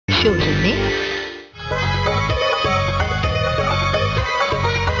সৌজন্যে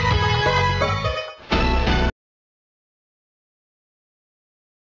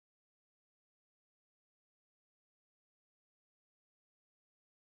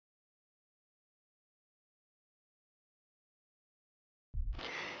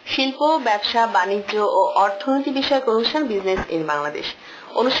শিল্প, ব্যবসা, বাণিজ্য ও অর্থনীতি বিষয়ক অনুষ্ঠান বিজনেস ইন বাংলাদেশ।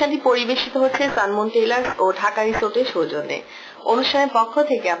 অনুষ্ঠানটি পরিবেশিত হচ্ছে সানমুন টেইলার্স ও ঢাকা রিসোর্টের সৌজন্যে। অনুষ্ঠানের পক্ষ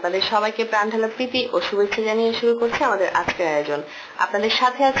থেকে আপনাদের সবাইকে প্রাণঢালা প্রীতি ও শুভেচ্ছা জানিয়ে শুরু করছে আমাদের আজকের আয়োজন। আপনাদের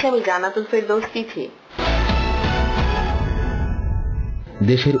সাথে আছে আমি জান্নাতুল ফেরদৌস তিথি।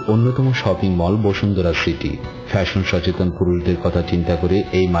 দেশের অন্যতম shopping mall Bashundhara city fashion সচেতন পুরুষদের কথা চিন্তা করে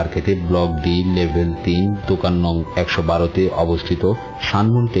এই মার্কেটে ব্লক ডি লেভেল 3 দোকান নং 112-তে অবস্থিত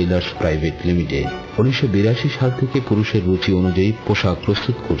সানমুন টেইলার্স প্রাইভেট লিমিটেড 1982 সাল থেকে পুরুষের রুচি অনুযায়ী পোশাক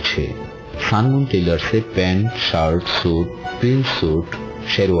প্রস্তুত করছে। Sunmoon টেইলার্সে pant, shirt, sweet, print sweet,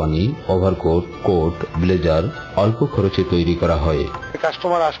 sherwani, overcoat, coat, blazer অল্প খরচে তৈরি করা হয়।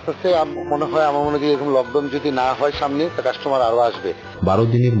 কাস্টমার আসতেছে, মনে হয় আমার মনে হয় এরকম লকডাউন যদি না হয় সামনে, তা কাস্টমার আরো আসবে। 12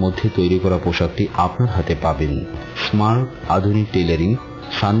 দিনের মধ্যে তৈরি করা পোশাকটি আপনার হাতে পাবেন। স্মার্ট আধুনিক টেইলারিং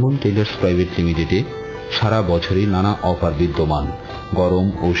সানমুন টেইলার্স প্রাইভেট লিমিটেডে সারা বছরই নানা অফার বিদ্যমান। গরম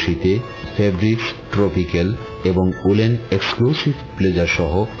ও শীতে ফেব্রিক্স, ট্রপিক্যাল এবং উলেন এক্সক্লুসিভ ব্লেজার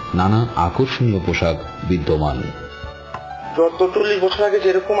সহ নানা আকর্ষণীয় পোশাক বিদ্যমান। গত 40 বছর আগে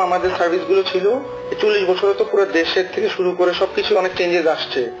যেরকম আমাদের সার্ভিস গুলো ছিল, 40 বছরে তো পুরো দেশের থেকে শুরু করে সবকিছু অনেক চেঞ্জেস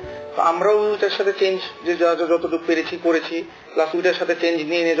আসছে। তো আমরাও ওইটার সাথে চেঞ্জ যে যতটুকু পেরেছি করেছি, প্লাস ওইটার সাথে চেঞ্জ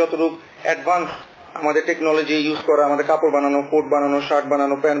নিয়ে যতটুকু অ্যাডভান্স আমাদের টেকনোলজি ইউজ করা, আমাদের কাপড় বানানো, কোট বানানো, শার্ট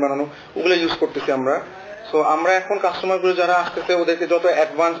বানানো, প্যান্ট বানানো, ওগুলো ইউজ করতেছি আমরা। সো আমরা এখন কাস্টমার গুলো যারা আসতেছে ওদেরকে যত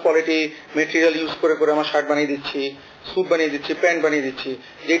অ্যাডভান্স কোয়ালিটি মেটেরিয়াল ইউজ করে করে আমরা শার্ট বানিয়ে দিচ্ছি, স্যুট বানিয়ে দিচ্ছি, প্যান্ট বানিয়ে দিচ্ছি,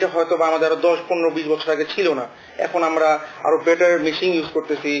 যেটা হয়তো বা আমাদের আরো 10, 15, 20 বছর আগে ছিল না। এখন আমরা আরো বেটার মেশিন ইউজ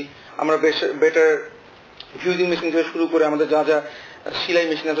করতেছি, আমরা বেটার ফিউজিং মেশিন থেকে শুরু করে আমাদের যা যা সেলাই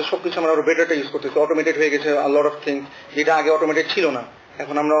মেশিন আছে সবকিছু আমরা আরো বেটারটা ইউজ করতেছি। অটোমেটেড হয়ে গেছে লট অফ থিংস, যেটা আগে অটোমেটেড ছিল না।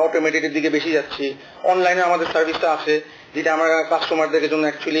 এখন আমরা অটোমেটেডের দিকে বেশি যাচ্ছি। অনলাইনে আমাদের সার্ভিসটা আছে, যেটা আমরা কাস্টমারদের জন্য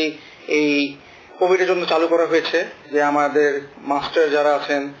অ্যাকচুয়ালি এই কোভিডের জন্য চালু করা হয়েছে, যে আমাদের মাস্টার যারা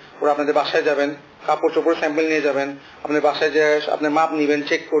আছেন ওরা আপনাদের বাসায় যাবেন, কাপড় চোপড় স্যাম্পল নিয়ে যাবেন, আপনার বাসায় যে আপনার মাপ নিবেন,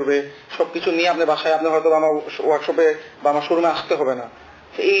 চেক করবে, সবকিছু নিয়ে আপনার বাসায় আপনি হয়তো আমার ওয়ার্কশপে বা আমার শোরুমে আসতে হবে না।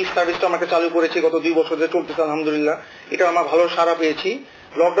 এই সার্ভিসটা আমাকে চালু করেছি গত 2 বছর ধরে চলতেছে, আলহামদুলিল্লাহ। এটা আমার ভালো সাড়া পেয়েছি।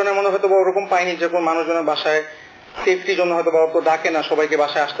 লকডাউনের মনে হয়তো ওরকম পাইনি, যেরকম মানুষজনের বাসায় সেফটির জন্য হয়তো বা ডাকে না, সবাইকে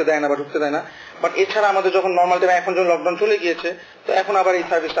বাসায় আসতে দেয় না বা ঢুকতে দেয় না। বাট এছাড়া আমাদের যখন নর্মাল টাইমে এখন যখন লকডাউন চলে গিয়েছে, তো এখন আবার এই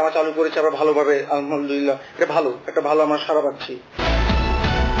সার্ভিসটা আমরা চালু করেছি আবার ভালোভাবে, আলহামদুলিল্লাহ। এটা ভালো, একটা ভালো আমরা সাড়া পাচ্ছি।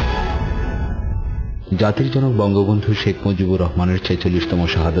 জাতির জনক বঙ্গবন্ধু শেখ মুজিবুর রহমানের 46তম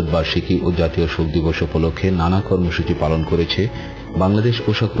শাহাদাত বার্ষিকী ও জাতীয় শোক দিবস উপলক্ষে নানা কর্মসূচি পালন করেছে বাংলাদেশ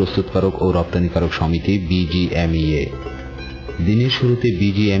পোশাক প্রস্তুতকারক ও রপ্তানিকারক সমিতি বিজিএমইএ। দিনের শুরুতে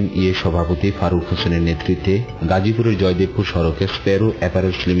বিজিএমইএ সভাপতি ফারুক হোসেনের নেতৃত্বে গাজীপুরের জয়দেবপুর সড়কে স্প্যারো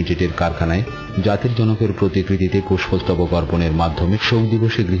অ্যাপারেলস লিমিটেডের কারখানায় জাতির জনকের প্রতিকৃতিতে পুষ্পস্তবক অর্পণের মাধ্যমে শোক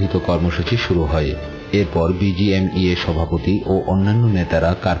দিবসে গৃহীত কর্মসূচি শুরু হয়। এরপর বিজিএমইএ সভাপতি ও অন্যান্য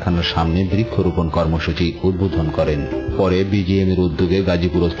নেতারা কারখানার সামনে বৃক্ষরোপণ কর্মসূচি উদ্বোধন করেন। পরে বিজিএমের উদ্যোগে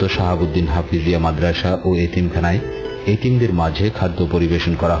গাজীপুরস্থ শাহাবুদ্দিন হাফিজিয়া মাদ্রাসা ও এতিমখানায় এতিমদের মাঝে খাদ্য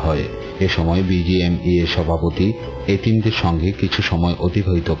পরিবেশন করা হয়। এ সময় বিজিএমইএ সভাপতি এতিমদের সঙ্গে কিছু সময়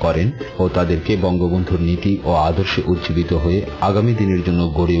অতিবাহিত করেন ও তাদেরকে বঙ্গবন্ধুর নীতি ও আদর্শে উজ্জীবিত হয়ে আগামী দিনের জন্য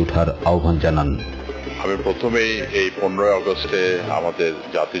গড়ে ওঠার আহ্বান জানান। আমি প্রথমেই এই 15 আগস্টে আমাদের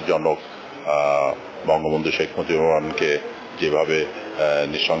জাতির জনক বঙ্গবন্ধু শেখ মুজিবুর রহমানকে যেভাবে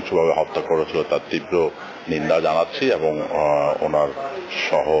নৃশংসভাবে হত্যা করেছিল তার তীব্র নিন্দা জানাচ্ছি এবং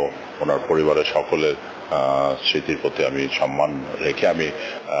ওনার পরিবারের সকলের স্মৃতির প্রতি আমি সম্মান রেখে আমি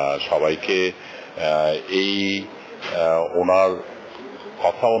সবাইকে এই ওনার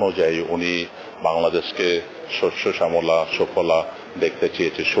কথা অনুযায়ী উনি বাংলাদেশকে শস্য শ্যামলা সুফলা দেখতে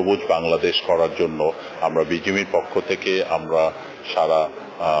চেয়েছে, সবুজ বাংলাদেশ করার জন্য আমরা বিজিএমইর পক্ষ থেকে আমরা সারা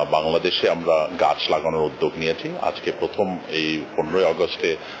বাংলাদেশে আমরা গাছ লাগানোর উদ্যোগ নিয়েছি। আজকে প্রথম এই 15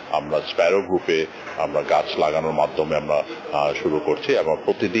 আগস্টে আমরা স্প্যারো গ্রুপে আমরা গাছ লাগানোর মাধ্যমে আমরা শুরু করছি এবং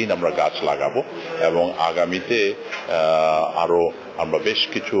প্রতিদিন আমরা গাছ লাগাবো এবং আগামীতে আরো আমরা বেশ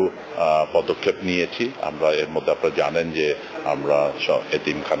কিছু পদক্ষেপ নিয়েছি। আমরা এর মধ্যে আপনারা জানেন যে আমরা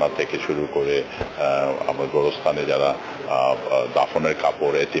এতিমখানা থেকে শুরু করে আমরা গোরস্থানে যারা দাফনের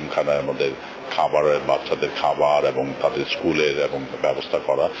কাপড় এতিমখানার মধ্যে বাচ্চাদের খাবার এবং তাদের স্কুলের এবং ব্যবস্থা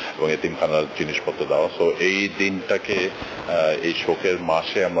করা এবং এতিমখানার জিনিসপত্র দেওয়া। তো এই দিনটাকে এই শোকের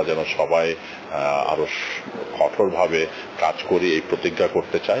মাসে আমরা যেন সবাই আরো কঠোরভাবে কাজ করি এই প্রতিজ্ঞা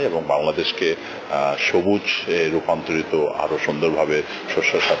করতে চাই এবং বাংলাদেশকে সবুজ রূপান্তরিত আরো সুন্দরভাবে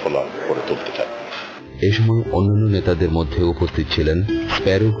শস্য সাফল্য করে তুলতে চাই। এ সময় অন্যান্য নেতাদের মধ্যে উপস্থিত ছিলেন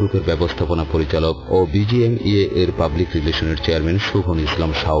স্প্যারো গ্রুপের ব্যবস্থাপনা পরিচালক ও বিজিএমইএ এর পাবলিক রিলেশনের চেয়ারম্যান শোভন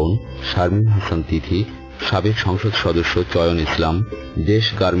ইসলাম শাওন, শারমিন হাসান তিথি, সাবেক সংসদ সদস্য চয়ন ইসলাম, দেশ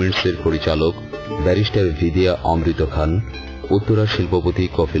গার্মেন্টসের পরিচালক ব্যারিস্টার ভিদিয়া অমৃত খান, উত্তরা শিল্পপতি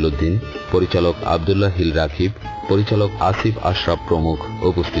কফিল উদ্দিন, পরিচালক আব্দুল্লাহ হিল রাকিব, পরিচালক আসিফ আশরাফ প্রমুখ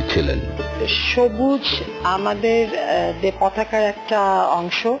উপস্থিত ছিলেন। সবুজ আমাদের পতাকার একটা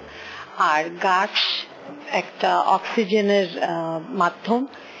অংশ, আর গাছ একটা অক্সিজেনের মাধ্যম।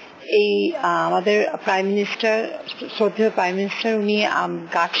 এই আমাদের প্রাইম মিনিস্টার, শ্রদ্ধেয় প্রাইম মিনিস্টার, উনি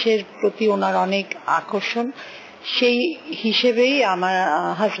গাছের প্রতি ওনার অনেক আকর্ষণ। সেই হিসেবেই আমার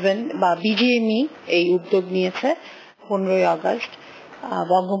হাজবেন্ড বা বিজিএমই এই উদ্যোগ নিয়েছে 15ই আগস্ট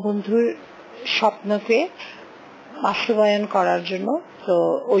বঙ্গবন্ধুর স্বপ্নকে বাস্তবায়ন করার জন্য। তো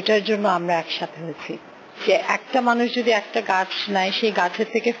ওইটার জন্য আমরা একসাথে হয়েছি যে একটা মানুষ যদি একটা গাছ নেয়, সেই গাছের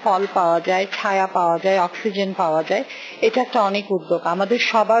থেকে ফল পাওয়া যায়, ছায়া পাওয়া যায়, অক্সিজেন পাওয়া যায়। এটা একটা অনেক উদ্যোগ। আমাদের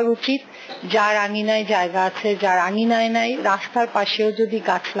সবার উচিত, যার আঙিনায় জায়গা আছে, যার আঙিনায় নাই, রাস্তার পাশেও যদি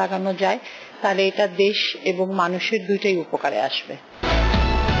গাছ লাগানো যায়, তাহলে এটা দেশ এবং মানুষের দুইটাই উপকারে আসবে।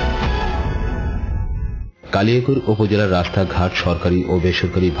 কালিয়াকৈর উপজেলার রাস্তাঘাট সরকারি ও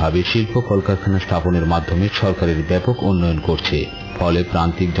বেসরকারিভাবে শিল্প কলকারখানা স্থাপনের মাধ্যমে সরকারের ব্যাপক উন্নয়ন করছে, ফলে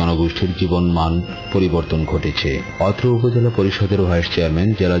প্রান্তিক জনগোষ্ঠীর জীবনমান পরিবর্তন ঘটেছে। অত্র উপজেলা পরিষদের ভাইস চেয়ারম্যান,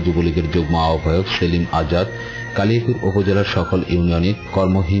 জেলা যুবলীগের যুগ্ম আহ্বায়ক সেলিম আজাদ কালিয়াকৈর উপজেলার সকল ইউনিয়নে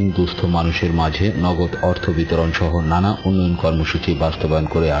কর্মহীন দুস্থ মানুষের মাঝে নগদ অর্থ বিতরণ সহ নানা উন্নয়ন কর্মসূচি বাস্তবায়ন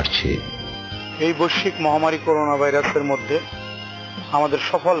করে আসছে। এই বৈশ্বিক মহামারী করোনা ভাইরাসের মধ্যে আমাদের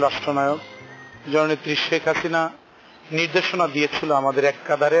সফল রাষ্ট্রনায়ক জননেত্রী শেখ হাসিনা নির্দেশনা দিয়েছিল আমাদের এক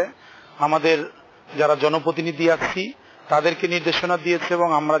কাঁধারে আমাদের যারা জনপ্রতিনিধি আছি তাদেরকে নির্দেশনা দিয়েছে, এবং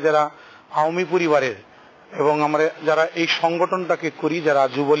আমরা যারা আওয়ামী পরিবারের এবং আমরা যারা এই সংগঠনটাকে করি, যারা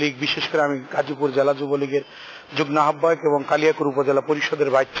যুবলীগ, বিশেষ করে আমি গাজীপুর জেলা যুবলীগের যুগ্ম আহ্বায়ক এবং কালিয়াকৈর উপজেলা পরিষদের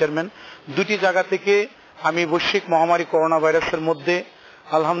ভাইস চেয়ারম্যান, দুটি জায়গা থেকে আমি বৈশ্বিক মহামারী করোনা ভাইরাসের মধ্যে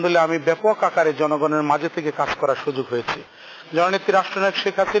আলহামদুলিল্লাহ আমি ব্যাপক আকারে জনগণের মাঝে থেকে কাজ করার সুযোগ হয়েছে। জননেত্রী রাষ্ট্রনায়ক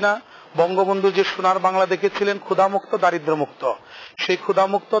শেখ হাসিনা বঙ্গবন্ধু যে সোনার বাংলা দেখেছিলেন, ক্ষুধামুক্ত দারিদ্র্যমুক্ত, সেই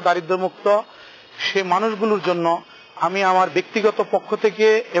ক্ষুধামুক্ত দারিদ্র্যমুক্ত সে মানুষগুলোর জন্য আমি আমার ব্যক্তিগত পক্ষ থেকে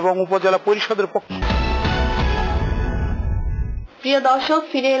এবং উপজেলা পরিষদের পক্ষ। প্রিয় দর্শক,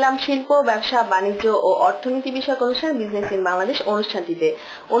 ফিরে এলাম শিল্প, ব্যবসা, বাণিজ্য ও অর্থনীতি বিষয়ক অনুষ্ঠান বিজনেস ইন বাংলাদেশ অনুষ্ঠানটিতে।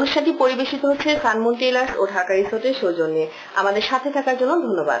 অনুষ্ঠানটি পরিবেশিত হচ্ছে সানমুন টেইলার্স ও ঢাকা রিসোর্টের সৌজন্যে। আমাদের সাথে থাকার জন্য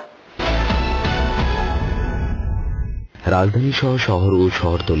ধন্যবাদ। রাজধানী সহ শহর ও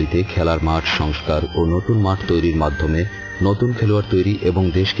শহরতলিতে খেলার মাঠ সংস্কার ও নতুন মাঠ তৈরির মাধ্যমে নতুন খেলোয়াড় তৈরি এবং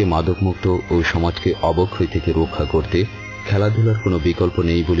দেশকে মাদকমুক্ত ও সমাজকে অবক্ষয় থেকে রক্ষা করতে খেলাধুলার কোনো বিকল্প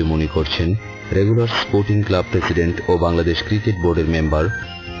নেই বলে মনে করছেন রেগুলার স্পোর্টিং ক্লাব প্রেসিডেন্ট ও বাংলাদেশ ক্রিকেট বোর্ডের মেম্বার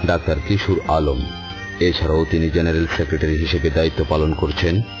ডাক্তার কিশোর আলম। এছাড়াও তিনি জেনারেল সেক্রেটারি হিসেবে দায়িত্ব পালন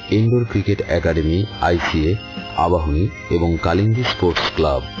করছেন ইনডোর ক্রিকেট একাডেমি, আইসিএ, আবাহনী এবং কালিন্দী স্পোর্টস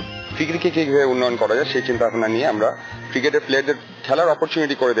ক্লাব। ক্রিকেটকে কিভাবে উন্নয়ন করা যায় সেই চিন্তা ভাবনা নিয়ে আমরা ক্রিকেটের প্লেয়ারদের খেলার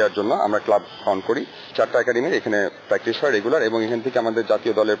অপরচুনিটি করে দেওয়ার জন্য আমরা ক্লাব ফাউন্ড করি। 4টা একাডেমির এখানে প্র্যাকটিস হয় রেগুলার, এবং এখান থেকে আমাদের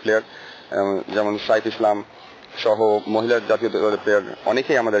জাতীয় দলের প্লেয়ার যেমন সাইফ ইসলাম সহ মহিলার জাতীয় দলের প্লেয়ার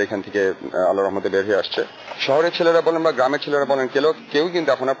অনেকেই আমাদের এখান থেকে আল্লাহর রহমতে বের হয়ে আসছে। শহরের ছেলেরা বলেন বা গ্রামের ছেলেরা বলেন, কেউ কিন্তু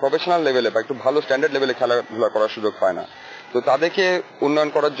এখন প্রফেশনাল লেভেলে বা একটু ভালো স্ট্যান্ডার্ড লেভেলে খেলাধুলা করার সুযোগ পায় না। তো তাদেরকে উন্নয়ন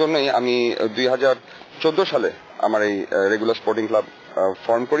করার জন্যই আমি 2014 সালে আমার এই রেগুলার স্পোর্টিং ক্লাব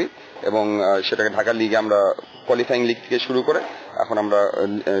ফর্ম করি, এবং সেটাকে ঢাকা লিগে আমরা কোয়ালিফাইং লিগ থেকে শুরু করে এখন আমরা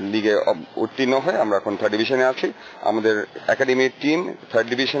লিগে উত্তীর্ণ হয়ে আমরা এখন 3rd ডিভিশনে আছি। আমাদের একাডেমির টিম 3rd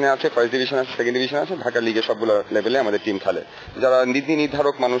ডিভিশনে আছে, 1st ডিভিশন আছে, 2nd ডিভিশন আছে। ঢাকা লিগে সবগুলো লেভেলে আমাদের টিম খেলে। যারা নীতি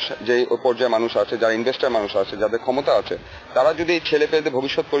নির্ধারক মানুষ, যে পর্যায়ে মানুষ আছে, যারা ইনভেস্টার মানুষ আছে, যাদের ক্ষমতা আছে, তারা যদি ছেলে পেলেদের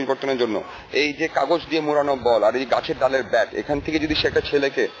ভবিষ্যৎ পরিবর্তনের জন্য এই যে কাগজ দিয়ে মোড়ানো বল আর এই গাছের ডালের ব্যাট, এখান থেকে যদি সে একটা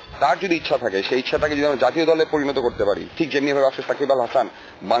ছেলেকে তার যদি ইচ্ছা থাকে, সেই ইচ্ছাটাকে যদি আমরা জাতীয় দলে পরিণত করতে পারি, ঠিক যেমনি ভাবে আছে সাকিব আল হাসান।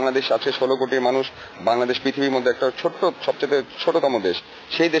 বাংলাদেশ আছে 16 কোটির মানুষ, বাংলাদেশ পৃথিবীর মধ্যে একটা সবচেয়ে ছোটতম দেশ।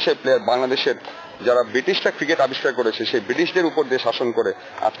 সেই দেশের প্লেয়ার, বাংলাদেশের যারা ব্রিটিশরা ক্রিকেট আবিষ্কার করেছে, সেই ব্রিটিশদের উপর দিয়ে শাসন করে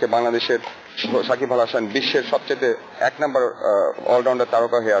আজকে বাংলাদেশের সাকিব আল হাসান বিশ্বের সবচেয়ে 1 নম্বর অলরাউন্ডার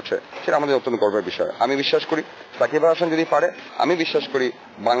তারকা হয়ে আছে, সেটা আমাদের অত্যন্ত গর্বের বিষয়। আমি বিশ্বাস করি সাকিব আল হাসান যদি পারে, আমি বিশ্বাস করি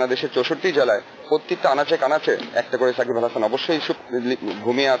বাংলাদেশের 64 জেলায় প্রত্যেকটা আনাচে কানাচে একটা করে সাকিব আল হাসান অবশ্যই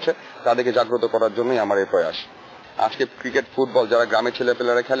ঘুমিয়ে আছে। তাদেরকে জাগ্রত করার জন্যই আমার এই প্রয়াস। আজকে ক্রিকেট, ফুটবল যারা গ্রামের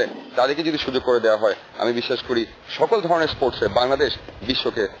ছেলেপেলেরা খেলে তাদেরকে যদি সুযোগ করে দেওয়া হয়, আমি বিশ্বাস করি সকল ধরনের স্পোর্টসে বাংলাদেশ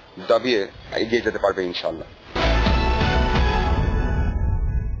বিশ্বকে দাবিয়ে এগিয়ে যেতে পারবে ইনশাআল্লাহ।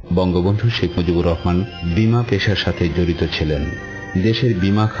 বঙ্গবন্ধু শেখ মুজিবুর রহমান বীমা পেশার সাথে জড়িত ছিলেন। দেশের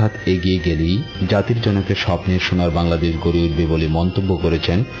বীমা খাত এগিয়ে গেলেই জাতির জনকের স্বপ্নের সোনার বাংলাদেশ গড়ে উঠবে বলে মন্তব্য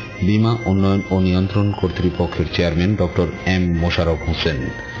করেছেন বীমা উন্নয়ন ও নিয়ন্ত্রণ কর্তৃপক্ষের chairman doctor M Mosharraf Hossain.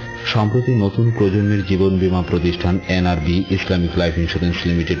 সম্প্রতি নতুন প্রজন্মের জীবন বীমা প্রতিষ্ঠান এনআরব ইসলামিক লাইফ ইন্স্যুরেন্স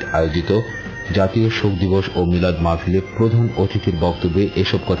লিমিটেড আয়োজিত জাতীয় শোক দিবস ও মিলাদ মাহফিলে প্রধান অতিথির বক্তব্যে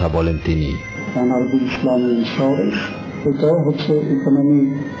এসব কথা বলেন তিনি। এনআরব ইসলামিক ইন্স্যুরেন্স এটাও হচ্ছে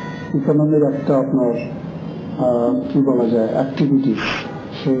ইকোনমির একটা আপনার কি বলা যায় অ্যাক্টিভিটিস,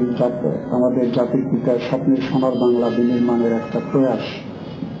 সেই আমাদের জাতির পিতার স্বপ্নের সোনার বাংলা বিনির্মাণের একটা প্রয়াস,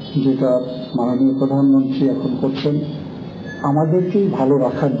 যেটা মাননীয় প্রধানমন্ত্রী এখন করছেন, আমাদেরকেই ভালো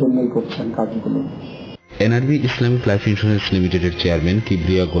রাখার জন্যই করছেন কাজগুলো। এনআরব ইসলামিক লাইফ ইন্স্যুরেন্স লিমিটেডের চেয়ারম্যান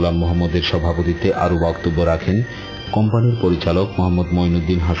কিবরিয়া গোলাম মোহাম্মদের সভাপতিত্বে আরও বক্তব্য রাখেন কোম্পানির পরিচালক Mohammad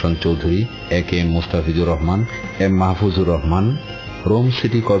Moinuddin Hasan Chowdhury, ATN Mustafizur Rahman, M Mahfuzur Rahman, Rome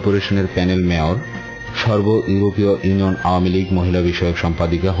city কর্পোরেশনের প্যানেল মেয়র, সর্ব ইউরোপীয় ইউনিয়ন আওয়ামী লীগ মহিলা বিষয়ক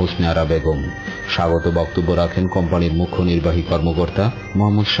সম্পাদিকা হোসনে আরা বেগম। স্বাগত বক্তব্য রাখেন কোম্পানির মুখ্য নির্বাহী কর্মকর্তা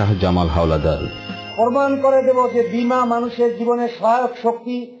মোহাম্মদ শাহ জামাল হাওলাদার। প্রমাণ করে দেব যে বীমা মানুষের জীবনের সহায়ক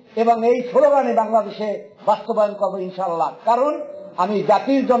শক্তি, এবং এই স্লোগানে বাংলাদেশে বাস্তবায়ন করবো ইনশাআল্লাহ। কারণ আমি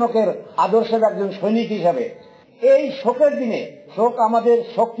জাতির জনকের আদর্শের একজন সৈনিক হিসেবে এই শোকের দিনে শোক আমাদের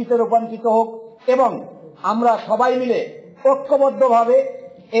শক্তিতে রূপান্তরিত হোক এবং আমরা সবাই মিলে ঐক্যবদ্ধভাবে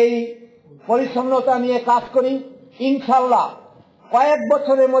এই পরিচ্ছন্নতা নিয়ে কাজ করি। ইনশাআল্লাহ কয়েক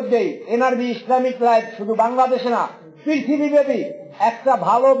বছরের মধ্যেই এনআরব ইসলামিক লাইফ শুধু বাংলাদেশে না পৃথিবীব্যাপী একটা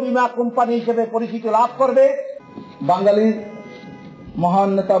ভালো বীমা কোম্পানি হিসেবে পরিচিতি লাভ করবে। বাঙালির মহান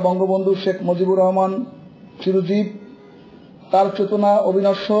নেতা বঙ্গবন্ধু শেখ মুজিবুর রহমান চিরজীব, তার চেতনা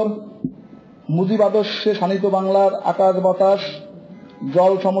অবিনশ্বর, মুজিব আদর্শে শানিত বাংলার আকাশ বাতাস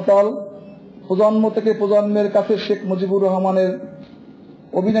জল সমতল, প্রজন্ম থেকে প্রজন্মের কাছে শেখ মুজিবুর রহমানের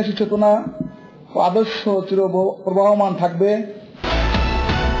অবিনাশী চেতনা ও আদর্শ চির প্রবাহমান থাকবে।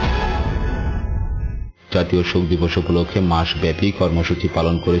 জাতীয় শোক দিবস উপলক্ষে মাসব্যাপী কর্মসূচি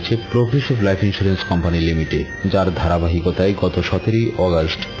পালন করেছে progressive life insurance company limited, যার ধারাবাহিকতায় গত 17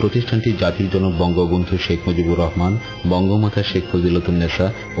 আগস্ট প্রতিষ্ঠানটি জাতির জনক বঙ্গবন্ধু শেখ মুজিবুর রহমান, বঙ্গমাতা শেখ ফজিলতুন্নেসা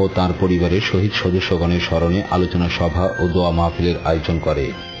ও তাঁর পরিবারের শহীদ সদস্যগণের স্মরণে আলোচনা সভা ও দোয়া মাহফিলের আয়োজন করে।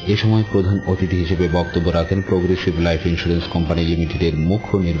 এ সময় প্রধান অতিথি হিসেবে বক্তব্য রাখেন প্রগ্রেসিভ লাইফ ইন্স্যুরেন্স কোম্পানি লিমিটেডের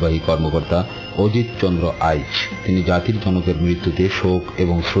মুখ্য নির্বাহী কর্মকর্তা অজিত চন্দ্র আইচ। তিনি জাতির জনকের মৃত্যুতে শোক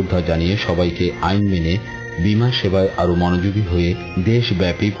এবং শ্রদ্ধা জানিয়ে সবাইকে আইন মেনে বীমা সেবায় আরও মনোযোগী হয়ে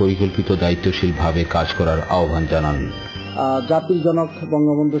দেশব্যাপী পরিকল্পিত দায়িত্বশীলভাবে কাজ করার আহ্বান জানান। জাতির জনক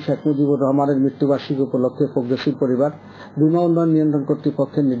বঙ্গবন্ধু শেখ মুজিবুর রহমানের মৃত্যুবার্ষিকী উপলক্ষে প্রগ্রেসিভ পরিবার বীমা উন্নয়ন নিয়ন্ত্রণ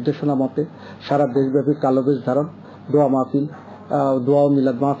কর্তৃপক্ষের নির্দেশনা মতে সারা দেশব্যাপী কালো বেশ ধারণ, দোয়া মাহফিল, দোয়া ও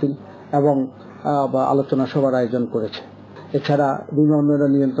মিলাদ মাহফিল এবং আলোচনা সভার আয়োজন করেছে। এছাড়া বীমা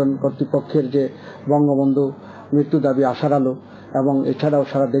উন্নয়ন নিয়ন্ত্রণ কর্তৃপক্ষের যে বঙ্গবন্ধু মৃত্যু দাবি আশার আলো, এবং এছাড়াও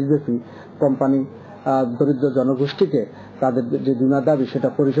সারা দেশব্যাপী কোম্পানি দরিদ্র জনগোষ্ঠীকে তাদের যে বীমা দাবি সেটা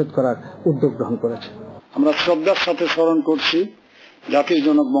পরিশোধ করার উদ্যোগ গ্রহণ করেছে। আমরা শ্রদ্ধার সাথে স্মরণ করছি জাতির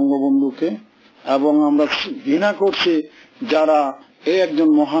জনক বঙ্গবন্ধুকে, এবং আমরা ঘৃণা করছি যারা এই একজন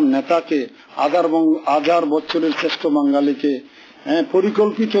মহান নেতাকে, হাজার বছরের শ্রেষ্ঠ বাঙালিকে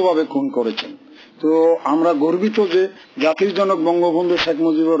পরিকল্পিতভাবে খুন করেছেন। তো আমরা গর্বিত যে জাতির জনক বঙ্গবন্ধু শেখ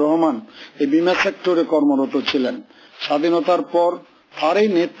মুজিবুর রহমান এই বীমা সেক্টরে কর্মরত ছিলেন। স্বাধীনতার পর তার এই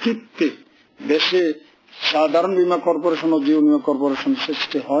নেতৃত্বে দেশে সাধারণ বীমা কর্পোরেশন ও জিও বীমা কর্পোরেশন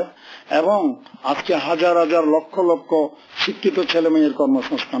সৃষ্টি হয়, এবং আজকে হাজার হাজার লক্ষ লক্ষ শিক্ষিত ছেলে মেয়ের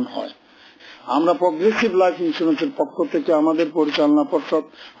কর্মসংস্থান হয়। আমরা প্রগ্রেসিভ লাইফ ইন্স্যুরেন্সের পক্ষ থেকে আমাদের পরিচালনা পর্ষদ,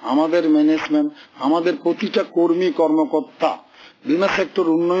 আমাদের ম্যানেজমেন্ট, আমাদের প্রতিটা কর্মী কর্মকর্তা বীমা সেক্টর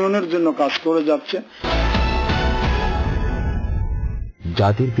উন্নয়নের জন্য কাজ করে যাচ্ছে।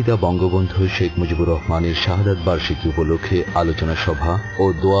 জাতির পিতা বঙ্গবন্ধু শেখ মুজিবুর রহমানের শাহাদাত বার্ষিকী উপলক্ষে আলোচনা সভা ও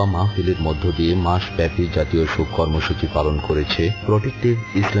দোয়া মাহফিলের মধ্য দিয়ে মাসব্যাপী জাতীয় শোক কর্মসূচি পালন করেছে protective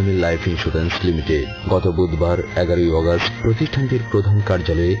Islamic life insurance limited. গত বুধবার 11 আগস্ট প্রতিষ্ঠানটির প্রধান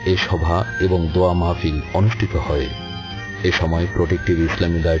কার্যালয়ে এ সভা এবং দোয়া মাহফিল অনুষ্ঠিত হয়। এ সময় প্রোটেক্টিভ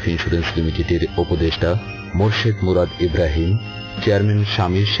ইসলামিক লাইফ ইন্স্যুরেন্স লিমিটেডের উপদেষ্টা মোর্শেদ মুরাদ ইব্রাহিম, চেয়ারম্যান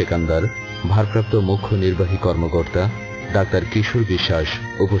শামীর সেকান্দার, ভারপ্রাপ্ত মুখ্য নির্বাহী কর্মকর্তা ডাক্তার কিশোর বিশ্বাস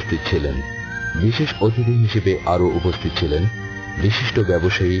উপস্থিত ছিলেন। বিশেষ অতিথি হিসেবে আরও উপস্থিত ছিলেন বিশিষ্ট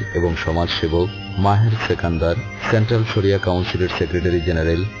ব্যবসায়ী এবং সমাজসেবক মাহের সেকান্দার, সেন্ট্রাল শরিয়া কাউন্সিলের সেক্রেটারি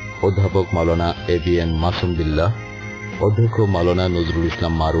জেনারেল অধ্যাপক মাওলানা ABM মাসুম বিল্লাহ, অধ্যক্ষ মাওলানা নজরুল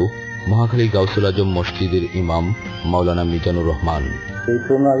ইসলাম মারুফ, মহাখালী গাউসুল আজম মসজিদের ইমাম মাওলানা মিজানুর রহমান। এই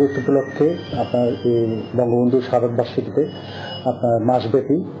 15 আগস্ট উপলক্ষে আপনার এই বঙ্গবন্ধু শাহাদাত বার্ষিকীতে আপনার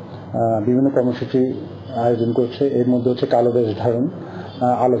মাসব্যাপী বিভিন্ন কর্মসূচি আয়োজন করছে। এর মধ্যে হচ্ছে কালো বেশ ধারণ,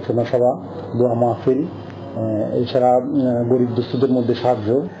 আলোচনা সভা, দোয়া মাহফিল, এছাড়া গরিব দুস্থদের মধ্যে সাহায্য,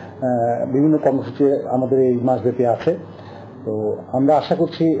 বিভিন্ন কর্মসূচি আমাদের এই মাসব্যাপী আছে। তো আমরা আশা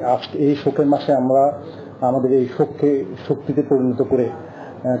করছি এই শোকের মাসে আমরা আমাদের এই শোককে শক্তিতে পরিণত করে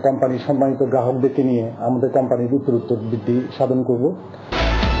কোম্পানির সম্মানিত গ্রাহকদেরকে নিয়ে আমাদের কোম্পানির উত্তরোত্তর বৃদ্ধি সাধন করব।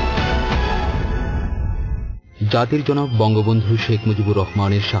 জাতির জনক বঙ্গবন্ধু শেখ মুজিবুর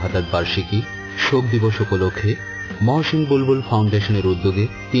রহমানের শাহাদাত বার্ষিকী শোক দিবস উপলক্ষে মহসিন বুলবুল ফাউন্ডেশনের উদ্যোগে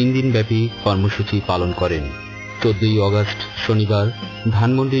 3 দিনব্যাপী কর্মসূচি পালন করেন। 14 আগস্ট শনিবার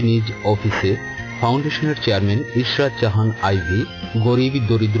ধানমন্ডি নিজ অফিসে ফাউন্ডেশনের চেয়ারম্যান ইশরাত জাহান আইভি গরিব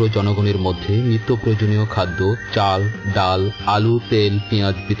দরিদ্র জনগণের মধ্যে নিত্য প্রয়োজনীয় খাদ্য, চাল, ডাল, আলু, তেল,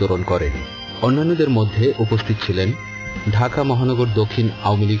 পেঁয়াজ বিতরণ করেন। অন্যান্যদের মধ্যে উপস্থিত ছিলেন ঢাকা মহানগর দক্ষিণ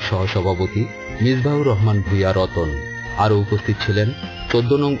আওয়ামী লীগ সহসভাপতি মিসবাহুর রহমান ভূঁইয়া রতন। আরও উপস্থিত ছিলেন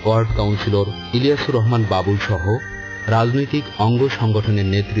 14 নং ওয়ার্ড কাউন্সিলর ইলিয়াসুর রহমান বাবুল সহ রাজনৈতিক অঙ্গ সংগঠনের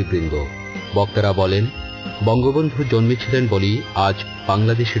নেতৃবৃন্দ। বক্তারা বলেন, বঙ্গবন্ধু জন্মেছিলেন বলেই আজ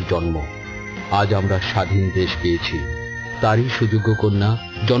বাংলাদেশের জন্ম। আজ আমরা স্বাধীন দেশ পেয়েছি। তারই সুযোগ্য কন্যা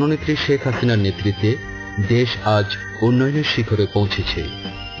জননেত্রী শেখ হাসিনার নেতৃত্বে দেশ আজ উন্নয়নের শিখরে পৌঁছেছে।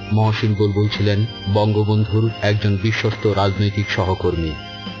 মহসিন বুলবুল ছিলেন বঙ্গবন্ধুর একজন বিশ্বস্ত রাজনৈতিক সহকর্মী।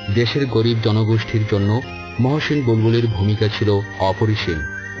 দেশের গরিব জনগোষ্ঠীর জন্য মহসিন বুলবুলের ভূমিকা ছিল অপরিসীম।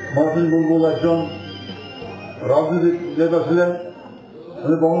 মহসিন বুলবুল একজন রাজনৈতিক নেতা ছিলেন,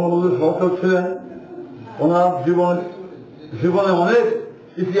 উনি বঙ্গবন্ধুর সহচর ছিলেন। ওনার জীবনে অনেক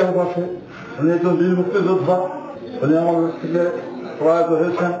ইতিহাস আছে। উনি একজন বীর মুক্তিযোদ্ধা। উনি আমাদের থেকে প্রয়াত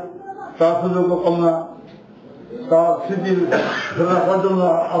হয়েছেন। তার সুযোগ্য কন্যা, তার স্মৃতির ধরে রাখার জন্য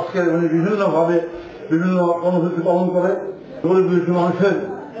আজকে উনি বিভিন্নভাবে বিভিন্ন কর্মসূচি পালন করে গরিব দুঃখী মানুষের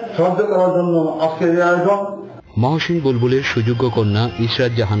সাহায্য করার জন্য আজকের এই আয়োজন। মহসিন বুলবুলের সুযোগ্য কন্যা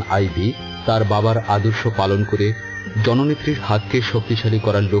ইশরাত জাহান আইভি তার বাবার আদর্শ পালন করে জননেত্রীর হাতকে শক্তিশালী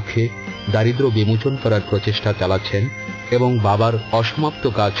করার লক্ষ্যে দারিদ্র্য বিমোচন করার প্রচেষ্টা চালাচ্ছেন এবং বাবার অসমাপ্ত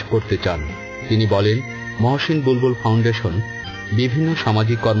কাজ করতে চান। তিনি বলেন, মহসিন বুলবুল ফাউন্ডেশন বিভিন্ন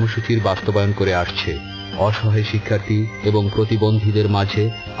সামাজিক কর্মসূচির বাস্তবায়ন করে আসছে। অসহায় শিক্ষার্থী এবং প্রতিবন্ধীদের মাঝে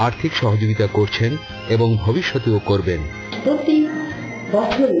আর্থিক সহযোগিতা করছেন এবং ভবিষ্যতেও করবেন। প্রতি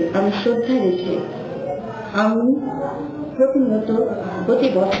বছরে আমি শ্রদ্ধা রেখে আমি প্রতিনিয়ত প্রতি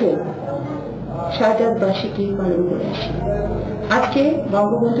বছর শাহাদাত বার্ষিকী পালন করে আসি। আজকে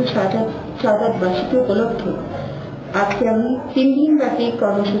বঙ্গবন্ধু শাহাদাত বার্ষিকী উপলক্ষে আজকে আমি 3 দিন ব্যাপী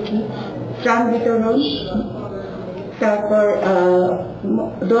কর্মসূচি, ত্রাণ বিতরণ, তারপর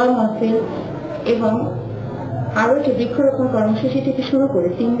দোয়া মাহফিল এবং আরো যে বৃক্ষরোপণ কর্মসূচি থেকে শুরু করে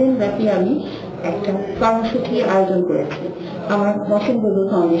 3 দিন ব্যাপী আমি একটা কর্মসূচি আয়োজন করেছি আমার মহসিন বুলবুল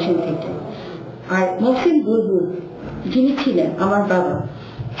ফাউন্ডেশন থেকে। আর মহসিন বুলবুল যিনি ছিলেন আমার বাবা,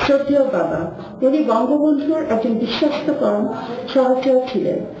 শ্রদ্ধেয় বাবা, উনি বঙ্গবন্ধুর একজন বিশ্বস্তকর সহচর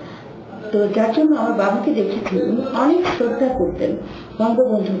ছিলেন। তো যার জন্য আমার বাবাকে দেখেছি উনি অনেক শ্রদ্ধা করতেন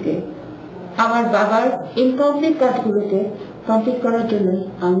বঙ্গবন্ধুকে। আমার বাবার ইনকমপ্লিট কাজগুলোকে কমপ্লিট করার জন্য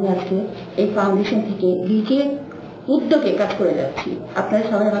আমি আজকে এই ফাউন্ডেশন থেকে নিজের উদ্যোগে কাজ করে যাচ্ছি। আপনারা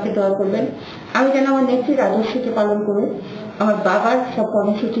সবাই আমাকে দোয়া করবেন আমি যেন আমার নেত্রীর আদর্শকে পালন করে আমার বাবার সব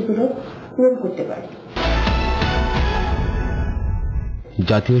কর্মসূচিগুলো পূরণ করতে পারি।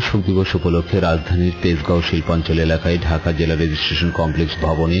 জাতীয় শোক দিবস উপলক্ষে রাজধানীর তেজগাঁও শিল্পাঞ্চল এলাকায় ঢাকা জেলা রেজিস্ট্রেশন কমপ্লেক্স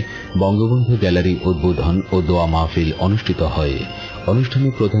ভবনে বঙ্গবন্ধু গ্যালারি উদ্বোধন ও দোয়া মাহফিল অনুষ্ঠিত হয়। অনুষ্ঠানে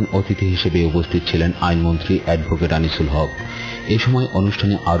প্রধান অতিথি হিসেবে উপস্থিত ছিলেন আইনমন্ত্রী অ্যাডভোকেট আনিসুল হক। এ সময়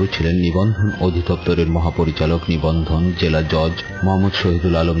অনুষ্ঠানে আরও ছিলেন নিবন্ধন অধিদপ্তরের মহাপরিচালক নিবন্ধন জেলা জজ মোহাম্মদ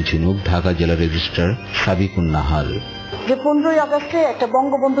শহীদুল আলম ঝিনুক, ঢাকা জেলা রেজিস্ট্রার সাবিকুন নাহার। যে 15 আগস্টে একটা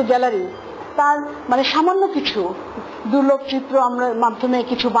বঙ্গবন্ধু গ্যালারি, তার মানে সামান্য কিছু দুর্লভ চিত্র আমরা মাধ্যমে,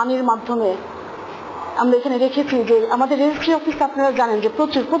 কিছু বাণীর মাধ্যমে আমরা এখানে রেখেছি। যে আমাদের রেজিস্ট্রি অফিস আপনারা জানেন যে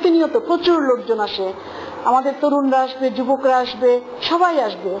প্রতিনিয়ত প্রচুর লোকজন আসে, আমাদের তরুণরা আসবে, যুবকরা আসবে, সবাই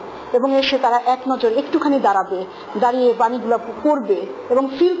আসবে এবং এসে তারা এক নজর একটুখানি দাঁড়িয়ে বাণীগুলো পড়বে এবং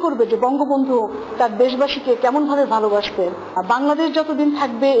ফিল করবে যে বঙ্গবন্ধু তার দেশবাসীকে কেমন ভাবে ভালোবাসতেন। বাংলাদেশ যতদিন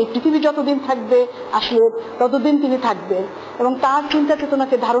থাকবে, এই পৃথিবী যতদিন থাকবে, আসলে ততদিন তিনি থাকবেন এবং তার চিন্তা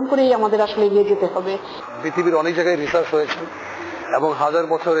চেতনাকে ধারণ করেই আমাদের আসলে এগিয়ে যেতে হবে। পৃথিবীর অনেক জায়গায় রিসার্চ হয়েছে এবং 1000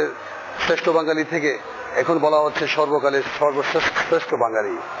 বছরের শ্রেষ্ঠ বাঙালি থেকে এখন বলা হচ্ছে সর্বকালের সর্বশ্রেষ্ঠ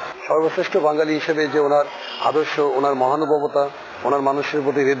বাঙালি। সর্বশ্রেষ্ঠ বাঙালি হিসেবে যে ওনার আদর্শ, ওনার মহানুভবতা, ওনার মানুষের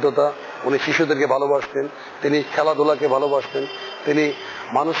প্রতি হৃদ্যতা, উনি শিশুদেরকে ভালোবাসতেন, তিনি খেলাধুলাকে ভালোবাসতেন, তিনি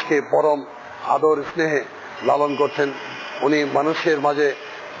মানুষকে পরম আদর স্নেহে লালন করতেন, উনি মানুষের মাঝে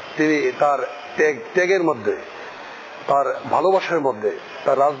তিনি তার ত্যাগের মধ্যে, তার ভালোবাসার মধ্যে,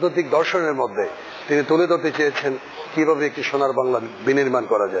 তার রাজনৈতিক দর্শনের মধ্যে তিনি তুলে ধরতে চেয়েছেন কিভাবে একটি সোনার বাংলা বিনির্মাণ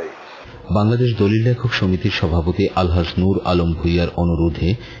করা যায়। বাংলাদেশ দলিল লেখক সমিতির সভাপতি আলহাজ নূর আলম ভূঁইয়ার অনুরোধে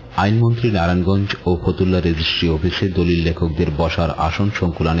আইনমন্ত্রী নারায়ণগঞ্জ ও ফতুল্লা রেজিস্ট্রি অফিসে দলিল লেখকদের বসার আসন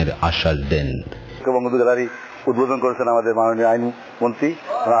সংকুলানের আশ্বাস দেন। বঙ্গবন্ধু গ্যালারি উদ্বোধন করেছেন আমাদের মাননীয় আইনমন্ত্রী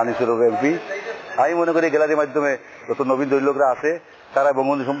আনিসুর এমপি। আমি মনে করি গ্যালারির মাধ্যমে যত নবীন দলিল লোকরা আছে তারা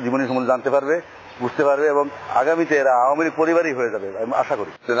বঙ্গবন্ধু জীবনী সম্বন্ধে জানতে পারবে, বুঝতে পারবে এবং আগামীতে এরা আওয়ামী লীগ পরিবারই হয়ে যাবে আমি আশা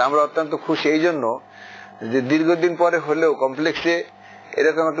করি। আমরা অত্যন্ত খুশি এই জন্য যে দীর্ঘদিন পরে হলেও কমপ্লেক্সে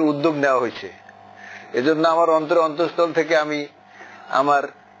এরকম একটা উদ্যোগ নেওয়া হয়েছে। এজন্য আমার অন্তঃস্থল থেকে আমি আমার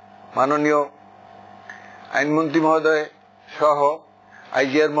মাননীয় আইনমন্ত্রী মহোদয় সহ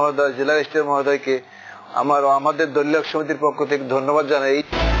আইজিআর মহোদয়, জেলা রেজিস্ট্রার মহোদয়কে আমাদের দলিল সমিতির পক্ষ থেকে ধন্যবাদ জানাই।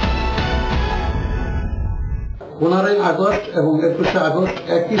 15 আগস্ট এবং 21 আগস্ট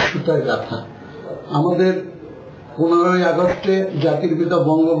একই সুতায় গাঁথা। আমাদের 15 আগস্টে জাতির পিতা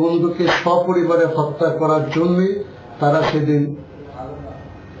বঙ্গবন্ধুকে সপরিবারে হত্যা করার জন্যই তারা সেদিন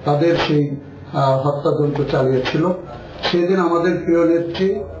তাদের সেই হত্যাযন্ত্র চালিয়েছিল। সেদিন আমাদের প্রিয় নেত্রী,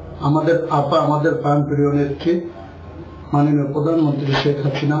 আমাদের আপা, আমাদের প্রাণপ্রিয় নেত্রী মাননীয় প্রধানমন্ত্রী শেখ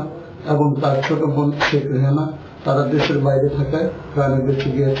হাসিনা এবং তার ছোট বোন শেখ রেহানা তারা দেশের বাইরে থাকায় প্রাণে বেঁচে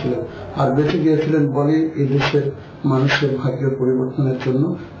গিয়েছিলেন। আর বেঁচে গিয়েছিলেন বলেই এই দেশের মানুষের ভাগ্য পরিবর্তনের জন্য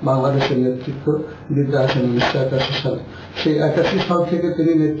বাংলাদেশের নেতৃত্ব দিতে আসেন 1981 সালে। সেই 81 সাল থেকে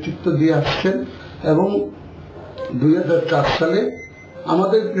তিনি নেতৃত্ব দিয়ে আসছেন এবং 2004 সালে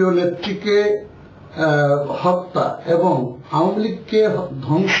আমাদের প্রিয় নেত্রীকে হত্যা এবং আওয়ামী লীগকে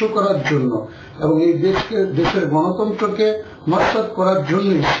ধ্বংস করার জন্য এবং এই দেশের গণতন্ত্রকে নস্যাৎ করার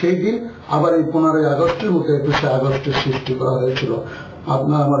জন্যই সেই দিন আবার এই 15 আগস্টের মতো 21 আগস্টের সৃষ্টি করা হয়েছিল।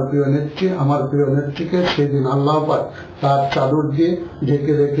 আমার প্রিয় নেত্রীকে সেই দিন আল্লাহ পাক তার চাদর দিয়ে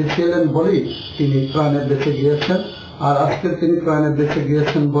ঢেকে রেখেছিলেন বলেই তিনি প্রাণে বেঁচে গিয়েছেন। আর আজকে তিনি প্রাণে বেঁচে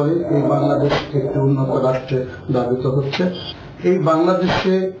গিয়েছেন বলেই এই বাংলাদেশ একটি উন্নত রাষ্ট্রে ধাবিত হচ্ছে। এই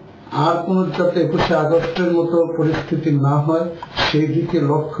বাংলাদেশে আর কোন যাতে 21 আগস্টের মতো পরিস্থিতি না হয় সেই দিকে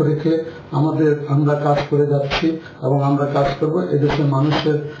লক্ষ্য রেখে আমরা কাজ করে যাচ্ছি এবং আমরা কাজ করব। এদেশের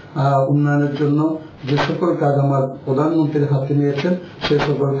মানুষের উন্নয়নের জন্য যে সকল কাজ আমার প্রধানমন্ত্রীর হাতে নিয়েছেন সেই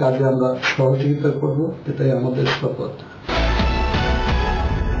সকল কাজে আমরা সহযোগিতা করব, এটাই আমাদের শপথ।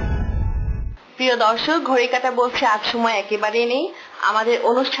 প্রিয় দর্শক, ঘড়ি কাঁটা বলছে আজ সময় একেবারেই নেই। আমাদের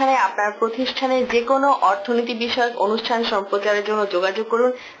অনুষ্ঠানে আপনার প্রতিষ্ঠানের যে কোনো অর্থনীতি বিষয়ক অনুষ্ঠান সম্প্রচারের জন্য যোগাযোগ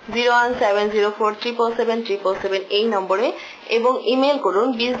করুন 01704777777 এই নম্বরে এবং ইমেল করুন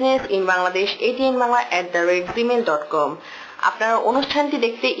businessinbangladesh@atnbangla@gmail.com। আপনারা অনুষ্ঠানটি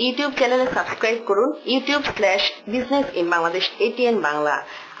দেখতে ইউটিউব চ্যানেলে সাবস্ক্রাইব করুন youtube/businessinbangladesh ATN বাংলা।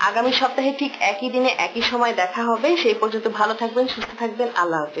 আগামী সপ্তাহে ঠিক একই দিনে একই সময় দেখা হবে। সেই পর্যন্ত ভালো থাকবেন, সুস্থ থাকবেন।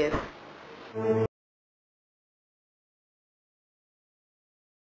 আল্লাহ হাফেজ।